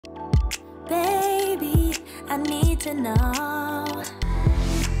I need to know.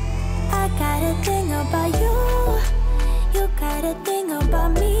 I got a thing about you, you got a thing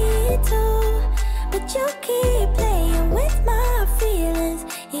about me too. But you keep playing with my feelings,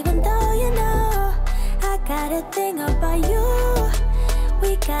 even though you know I got a thing about you.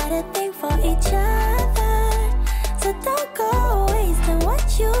 We got a thing for each other, so don't go wasting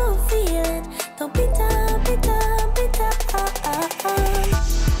what you feeling. Don't be dumb, be dumb, be dumb.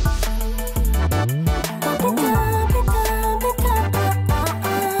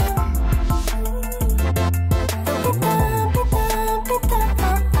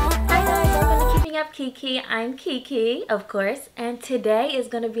 Kiki, I'm Kiki, of course, and today is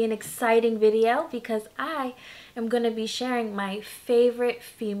going to be an exciting video because I am going to be sharing my favorite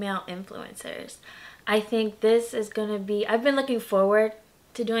female influencers. I think this is going to be, I've been looking forward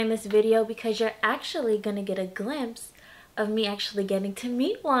to doing this video because you're actually going to get a glimpse of me actually getting to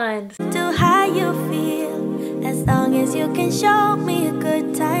meet one. Do how you feel, as long as you can show me a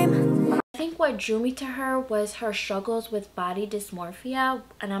good time. I think what drew me to her was her struggles with body dysmorphia,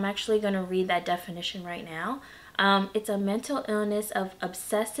 and I'm actually going to read that definition right now. It's a mental illness of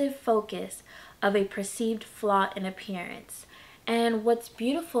obsessive focus of a perceived flaw in appearance. And what's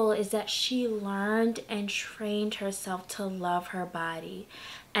beautiful is that she learned and trained herself to love her body.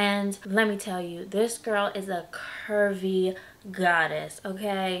 And let me tell you, this girl is a curvy goddess,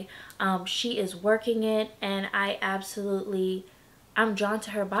 okay? She is working it, and I'm drawn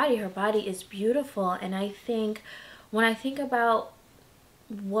to her body. Her body is beautiful, and I think when I think about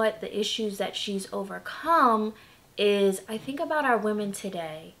what the issues that she's overcome is, I think about our women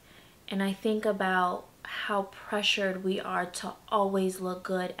today, and I think about how pressured we are to always look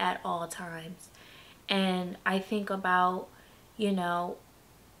good at all times. And I think about, you know,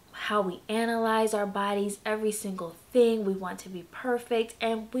 how we analyze our bodies, every single thing. We want to be perfect,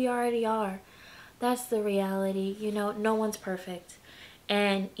 and we already are. That's the reality. You know, no one's perfect.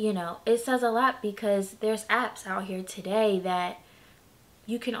 And, you know, it says a lot because there's apps out here today that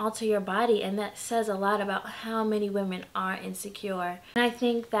you can alter your body, and that says a lot about how many women are insecure. And I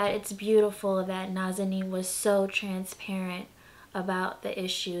think that it's beautiful that Nazanin was so transparent about the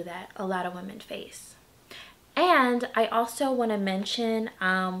issue that a lot of women face. And I also want to mention,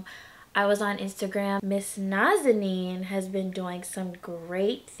 I was on Instagram. Miss Nazanin has been doing some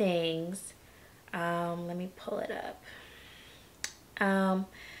great things. Let me pull it up.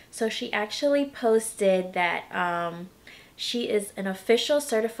 So she actually posted that she is an official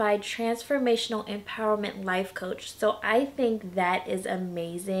certified transformational empowerment life coach. So I think that is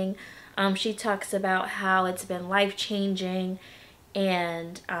amazing. She talks about how it's been life-changing,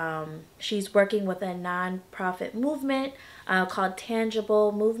 and she's working with a non-profit movement called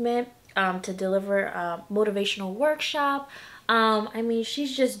Tangible Movement to deliver a motivational workshop. I mean,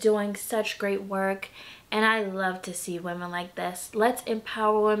 she's just doing such great work, and I love to see women like this. Let's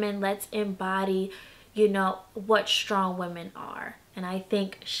empower women. Let's embody, you know, what strong women are. And I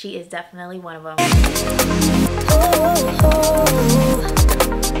think she is definitely one of them.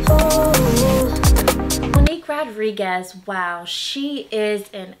 Monique Rodriguez, wow, she is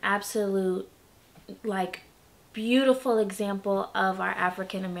an absolute, like, beautiful example of our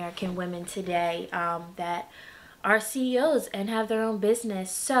African American women today that are CEOs and have their own business.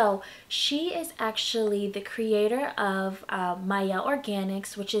 So she is actually the creator of Mayel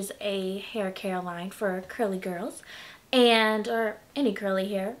Organics, which is a hair care line for curly girls, and or any curly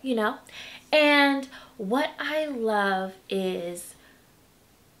hair, you know. And what I love is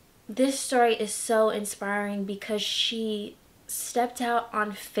this story is so inspiring because she stepped out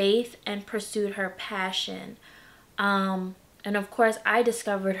on faith and pursued her passion. And of course, I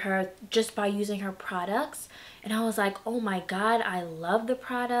discovered her just by using her products. And I was like, oh my God, I love the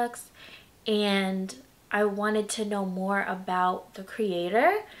products. And I wanted to know more about the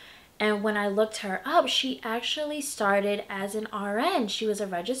creator. And when I looked her up, she actually started as an RN. She was a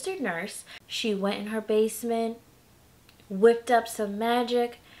registered nurse. She went in her basement, whipped up some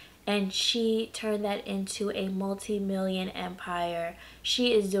magic, and she turned that into a multi-million empire.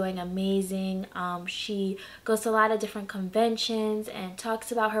 She is doing amazing. She goes to a lot of different conventions and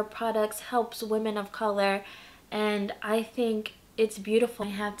talks about her products, helps women of color, and I think it's beautiful. I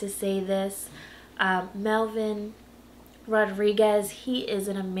have to say this, Melvin Rodriguez, he is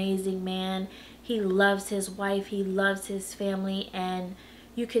an amazing man. He loves his wife, he loves his family, and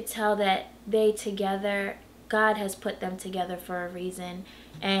you could tell that they together, God has put them together for a reason.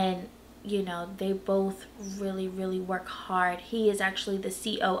 And you know, they both really work hard. He is actually the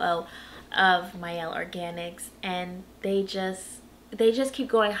COO of Mayel Organics, and they just keep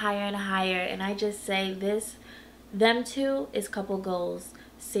going higher and higher. And I just say them two is couple goals.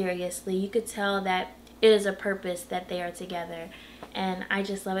 Seriously, you could tell that it is a purpose that they are together. And I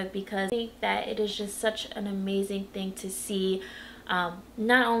just love it because I think that it is just such an amazing thing to see,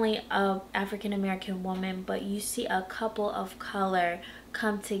 not only a African American woman, but you see a couple of color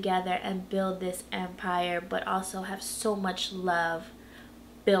come together and build this empire, but also have so much love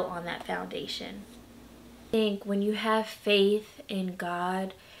built on that foundation. I think when you have faith in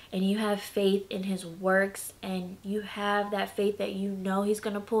God and you have faith in his works and you have that faith that you know he's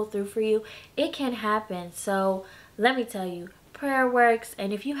going to pull through for you, it can happen. So let me tell you, prayer works,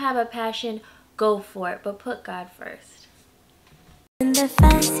 and if you have a passion, go for it, but put God first. And the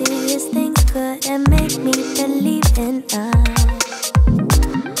fanciest things couldn't make me believe in us.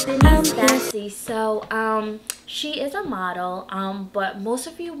 Denise Sassy. So she is a model, but most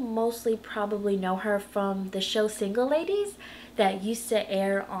of you mostly probably know her from the show Single Ladies that used to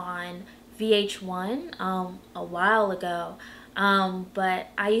air on VH1 a while ago. But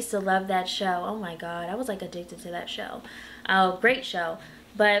I used to love that show. Oh my god, I was like addicted to that show. Great show.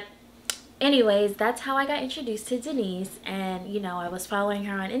 But anyways, that's how I got introduced to Denise. And you know, I was following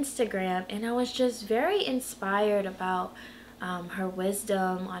her on Instagram and I was just very inspired about her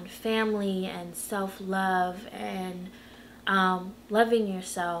wisdom on family and self-love and loving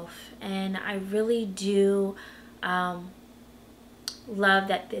yourself. And I really do love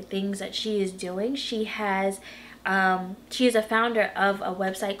that the things that she is doing. She is a founder of a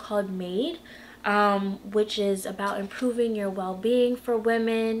website called Made, which is about improving your well-being for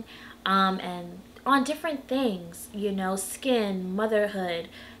women, and on different things, you know, skin, motherhood,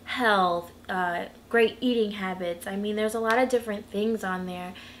 health, great eating habits. I mean, there's a lot of different things on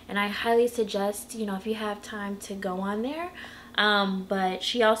there, and I highly suggest, you know, if you have time to go on there. But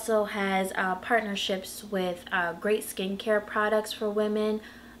she also has partnerships with great skincare products for women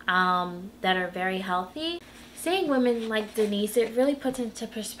that are very healthy. Seeing women like Denise, it really puts into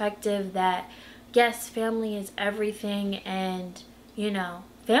perspective that yes, family is everything, and you know,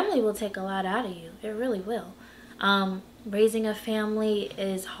 family will take a lot out of you. It really will. Raising a family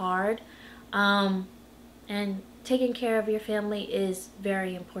is hard, and taking care of your family is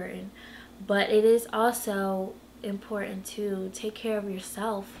very important, but it is also important to take care of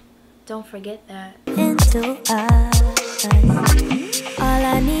yourself. Don't forget that. Into us. All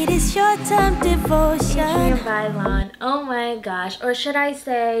I need is short-term devotion. Adrienne Bailon. Oh my gosh. Or should I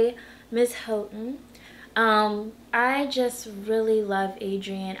say Miss Houghton. I just really love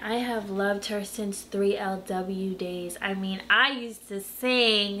Adrienne. I have loved her since 3LW days. I mean, I used to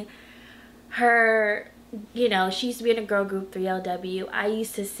sing her, you know, she used to be in a girl group, 3LW. I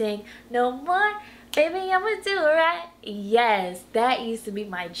used to sing No More, Baby, I'ma Do It Right. Yes, that used to be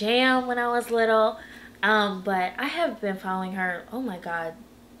my jam when I was little. But I have been following her, oh my god,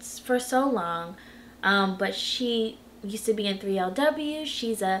 for so long. But she used to be in 3LW.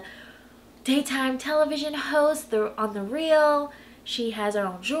 She's a daytime television host on The Real. She has her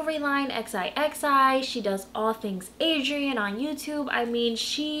own jewelry line, XIXI. She does all things Adrienne on YouTube. I mean,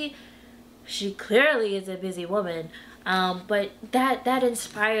 she clearly is a busy woman. But that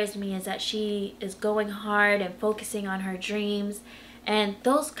inspires me, is that she is going hard and focusing on her dreams. And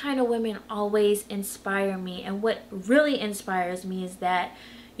those kind of women always inspire me. And what really inspires me is that,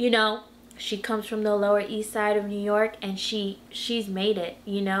 you know, she comes from the Lower East Side of New York, and she's made it,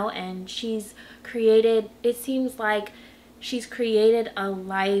 you know, and she's created, it seems like she's created a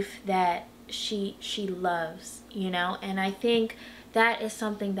life that she loves, you know. And I think that is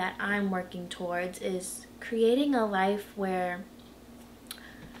something that I'm working towards, is creating a life where,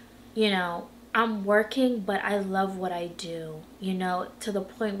 you know, I'm working, but I love what I do, you know, to the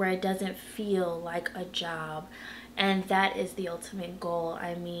point where it doesn't feel like a job. And that is the ultimate goal.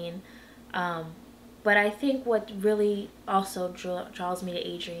 I mean, but I think what really also draws me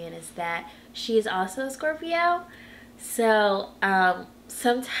to Adrienne is that she is also a Scorpio. So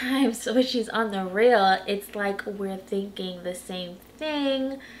sometimes when she's on The Real, it's like we're thinking the same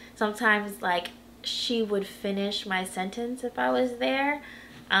thing. Sometimes like she would finish my sentence if I was there.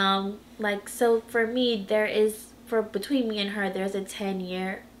 Like, so for me, between me and her, there's a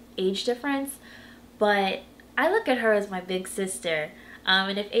 10-year age difference, but I look at her as my big sister.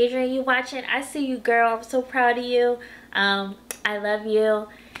 And if Adrienne, you watching, I see you, girl. I'm so proud of you. I love you.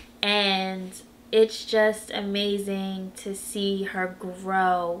 And it's just amazing to see her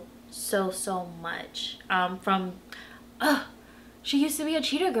grow so much. She used to be a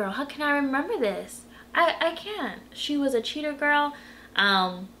cheater girl. How can I remember this? I can't. She was a cheater girl.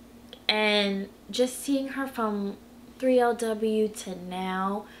 And just seeing her from 3LW to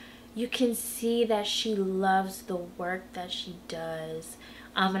now, you can see that she loves the work that she does.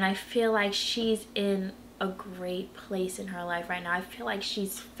 And I feel like she's in a great place in her life right now. I feel like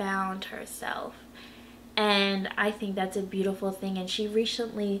she's found herself. And I think that's a beautiful thing. And she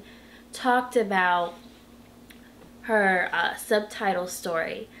recently talked about her subtitle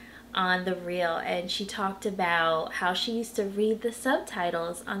story on the reel, and she talked about how she used to read the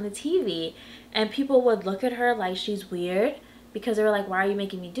subtitles on the TV, and people would look at her like she's weird because they were like, why are you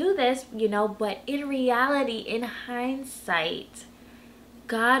making me do this, you know? But in reality, in hindsight,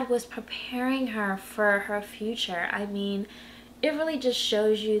 God was preparing her for her future. I mean, it really just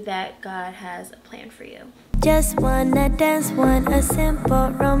shows you that God has a plan for you. Just wanna dance, want a simple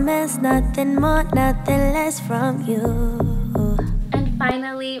romance, nothing more, nothing less from you. And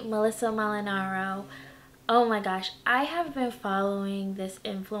finally, Melissa Molinaro. Oh my gosh, I have been following this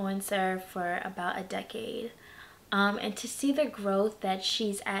influencer for about a decade. And to see the growth that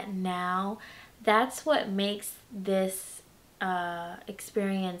she's at now, that's what makes this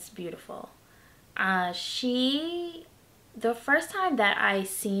experience beautiful. The first time that I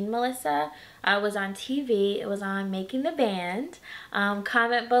seen Melissa, I was on TV. It was on Making the Band.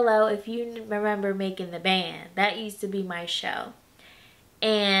 Comment below if you remember Making the Band. That used to be my show.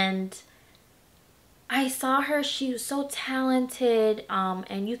 And I saw her. She was so talented,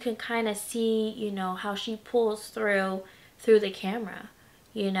 and you can kind of see, you know, how she pulls through the camera.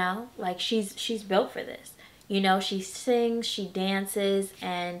 You know, like she's built for this. You know, she sings, she dances,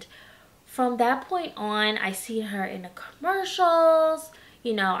 and from that point on, I seen her in the commercials.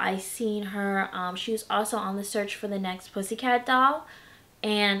 You know, I seen her. She was also on the search for the next Pussycat doll,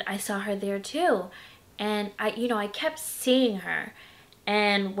 and I saw her there too. And I kept seeing her.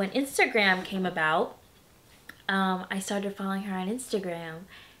 And when Instagram came about, I started following her on Instagram,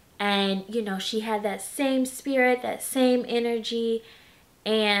 and you know, she had that same spirit, that same energy,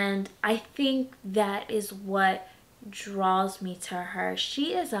 and I think that is what draws me to her.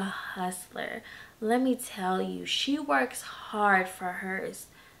 She is a hustler. Let me tell you, she works hard for hers.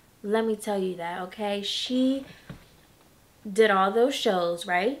 Let me tell you that, okay? She did all those shows,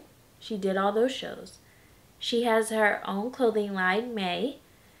 right? She did all those shows. She has her own clothing line, May.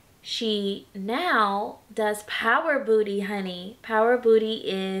 She now does Power Booty, honey. Power Booty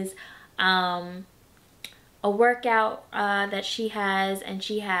is a workout that she has, and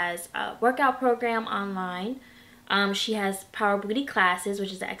she has a workout program online. She has Power Booty classes,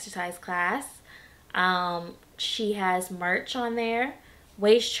 which is an exercise class. She has merch on there,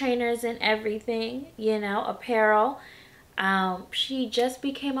 waist trainers and everything, you know, apparel. She just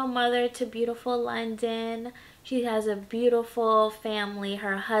became a mother to beautiful London. She has a beautiful family.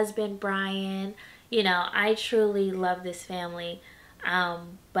 Her husband, Brian. You know, I truly love this family.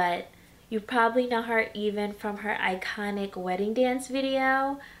 But you probably know her even from her iconic wedding dance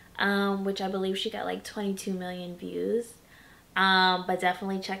video, which I believe she got like 22 million views. But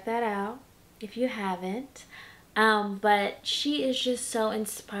definitely check that out if you haven't. But she is just so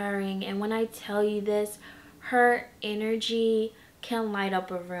inspiring, and when I tell you this, her energy can light up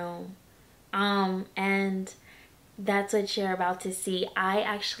a room. And that's what you're about to see. I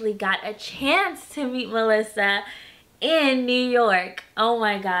actually got a chance to meet Melissa in New York. Oh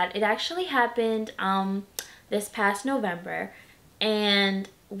my god, it actually happened this past November, and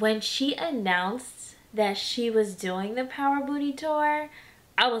when she announced that she was doing the Power Booty tour,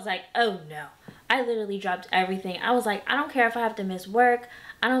 I was like, oh no. I literally dropped everything. I was like, I don't care if I have to miss work.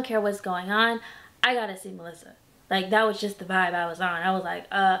 I don't care what's going on. I gotta see Melissa. Like, that was just the vibe I was on. I was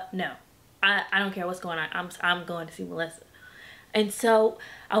like, no. I don't care what's going on. I'm going to see Melissa. And so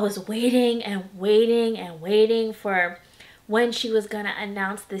I was waiting and waiting and waiting for when she was gonna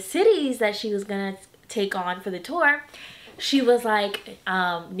announce the cities that she was gonna take on for the tour. She was like,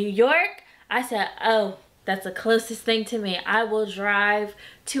 New York. I said, oh, that's the closest thing to me. I will drive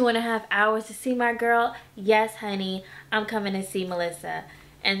 2.5 hours to see my girl. Yes, honey, I'm coming to see Melissa.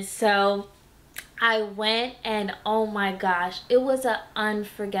 And so I went, and oh my gosh, it was an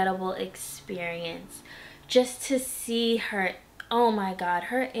unforgettable experience. Just to see her, oh my god,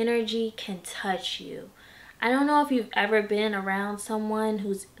 her energy can touch you. I don't know if you've ever been around someone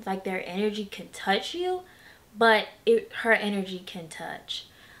who's like their energy can touch you, but her energy can touch.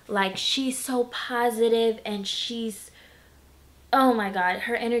 Like, she's so positive, and she's, oh my god,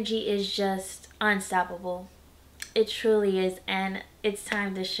 her energy is just unstoppable. It truly is, and it's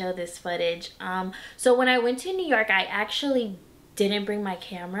time to show this footage. So when I went to New York, I actually didn't bring my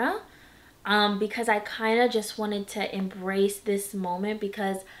camera because I kind of just wanted to embrace this moment,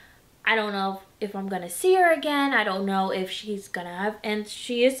 because I don't know if I'm gonna see her again. I don't know if she's gonna have, and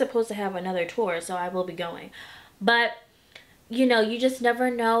she is supposed to have another tour, so I will be going. But you know, you just never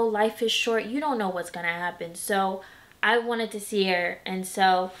know. Life is short. You don't know what's gonna happen. So I wanted to see her, and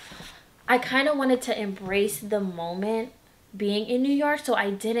so I kind of wanted to embrace the moment being in New York, so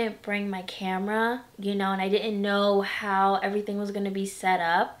I didn't bring my camera, you know, and I didn't know how everything was going to be set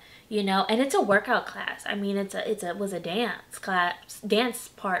up, you know. And it's a workout class. I mean, it was a dance class, dance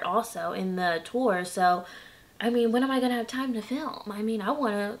part also in the tour. So I mean, when am I gonna have time to film? I mean, I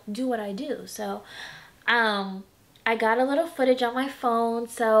want to do what I do. So I got a little footage on my phone,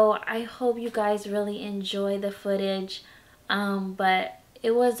 so I hope you guys really enjoy the footage. But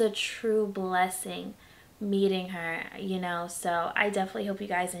it was a true blessing meeting her, you know, so I definitely hope you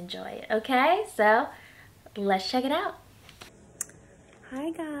guys enjoy it. Okay, so let's check it out.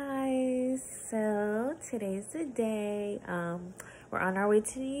 Hi guys, so today's the day. We're on our way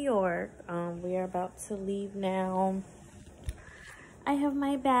to New York. We are about to leave now. I have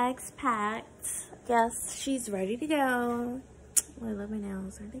my bags packed. Yes, she's ready to go. Oh, I love my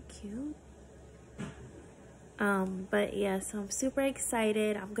nails. Aren't they cute? But yeah, so I'm super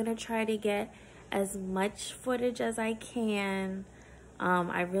excited. I'm gonna try to get as much footage as I can.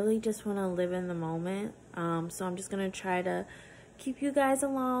 I really just want to live in the moment. So I'm just gonna try to keep you guys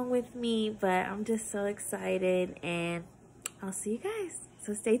along with me, but I'm just so excited, and I'll see you guys,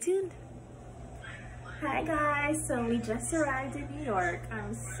 so stay tuned. Hi guys, so we just arrived in New York.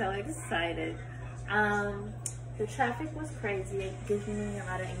 I'm so excited. The traffic was crazy. It gives me a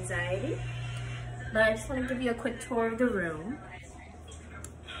lot of anxiety, but I just want to give you a quick tour of the room.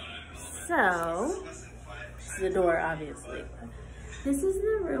 So this is the door, obviously. This is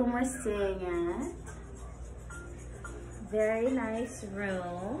the room we're staying at. Very nice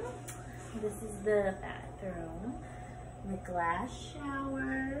room. This is the bathroom. The glass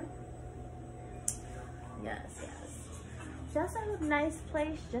shower. Yes, yes. Just a nice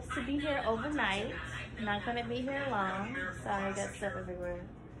place just to be here overnight. Not gonna be here long. Sorry, I got stuff everywhere.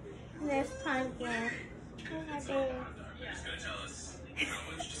 And there's Pumpkin. Oh, my baby.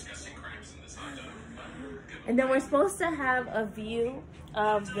 And then we're supposed to have a view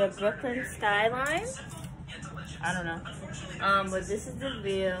of the Brooklyn skyline. I don't know. But this is the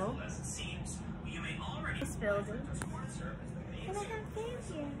view. This building. And I have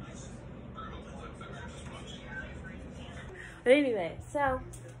fans here. But anyway, so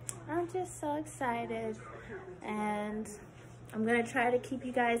I'm just so excited, and I'm gonna try to keep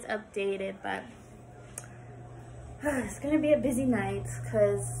you guys updated, but it's gonna be a busy night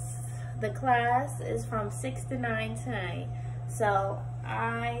because the class is from 6 to 9 tonight. So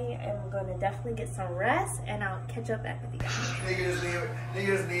I am gonna definitely get some rest, and I'll catch up back with you guys. Nigga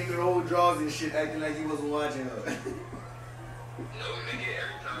just named their old drawers and shit, acting like he wasn't watching her. No nigga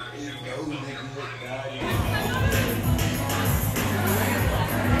every time.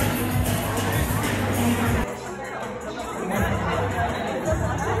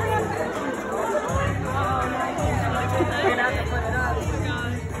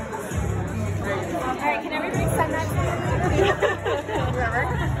 Alright, can everybody send that to me?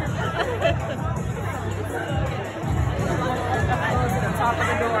 To the top of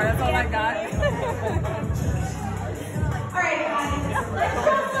the door, that's all I got. Alright guys, let's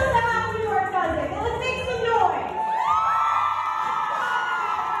show some how New York does it. Let's make some noise.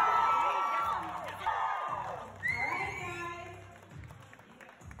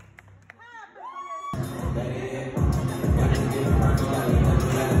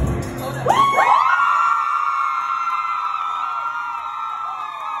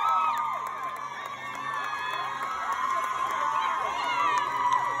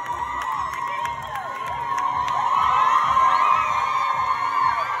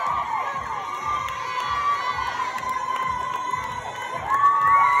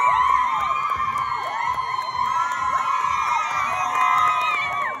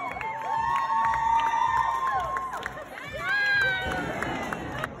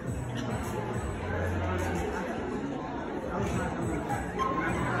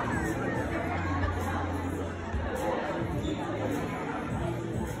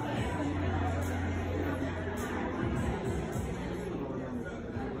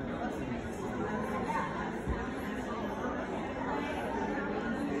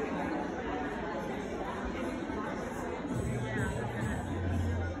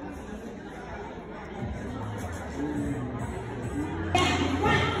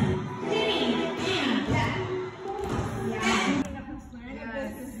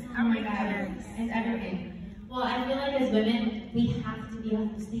 Well, I feel like as women, we have to be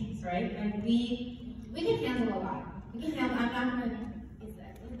on those things, right? Like we can handle a lot. We can handle. I'm not gonna.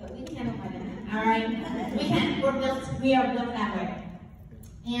 We can handle my men. All right, we can. We are built that way.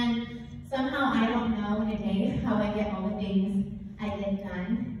 And somehow I don't know in a day how I get all the things I get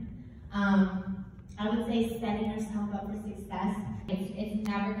done. I would say setting yourself up for success. It's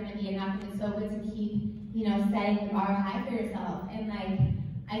never going to be enough. It's so good to keep you know, setting the bar high for yourself. And like,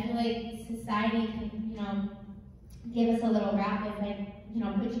 I feel like society can, you know, give us a little rap and like, you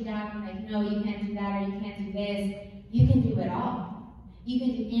know, put you down and like, no, you can't do that or you can't do this. You can do it all. You can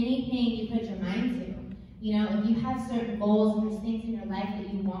do anything you put your mind to. You know, if you have certain goals and there's things in your life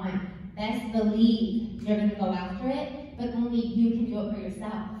that you want, best believe you're gonna go after it, but only you can do it for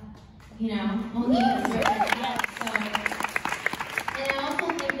yourself. You know, only you can do it for yourself. So, and I also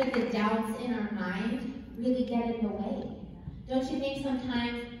think that the doubts in our mind really get in the way. Don't you think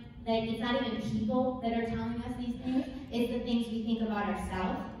sometimes that it's not even people that are telling us these things, it's the things we think about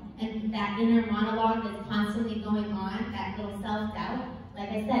ourselves, and that inner monologue that's constantly going on, that little self-doubt, like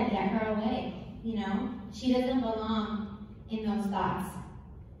I said, get her away, you know? She doesn't belong in those thoughts.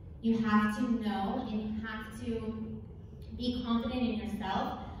 You have to know and you have to be confident in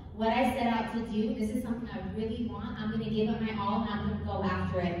yourself. What I set out to do, this is something I really want. I'm going to give it my all and I'm going to go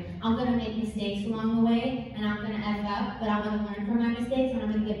after it. I'm going to make mistakes along the way and I'm going to F up, but I'm going to learn from my mistakes and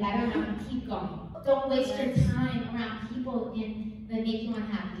I'm going to get better and I'm going to keep going. Don't waste your time around people that make you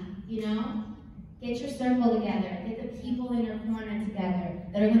unhappy, you know? Get your circle together. Get the people in your corner together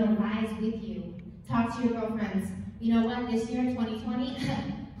that are going to rise with you. Talk to your girlfriends. You know what? This year, 2020,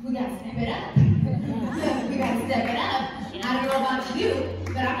 we got to step it up. We got to step it up. I don't know about you,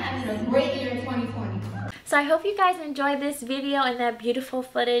 but I'm having a great year in 2020. So I hope you guys enjoyed this video and that beautiful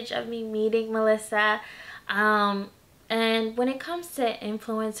footage of me meeting Melissa. And when it comes to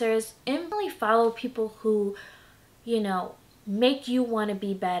influencers, really follow people who, you know, make you want to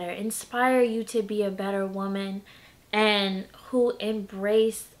be better, inspire you to be a better woman, and who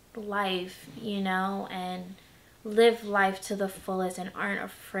embrace life, you know, and live life to the fullest and aren't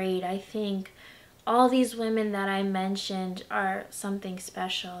afraid. I think all these women that I mentioned are something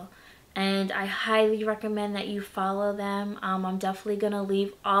special, and I highly recommend that you follow them. I'm definitely gonna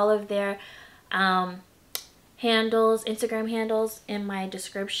leave all of their handles, Instagram handles, in my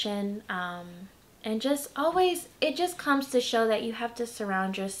description. And just always, it just comes to show that you have to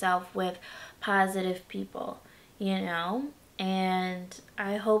surround yourself with positive people, you know? And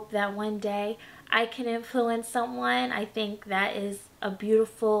I hope that one day I can influence someone. I think that is a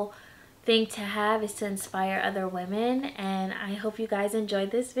beautiful thing to have, is to inspire other women. And I hope you guys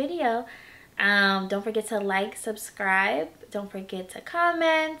enjoyed this video. Don't forget to like, subscribe, don't forget to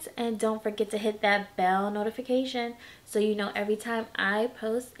comment, and don't forget to hit that bell notification so you know every time I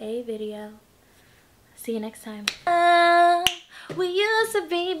post a video. See you next time. We used to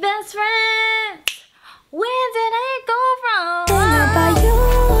be best friends. When did it go wrong? Thing about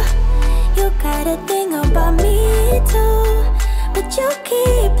you, you got a thing about me too, but you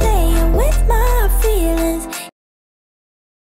keep playing.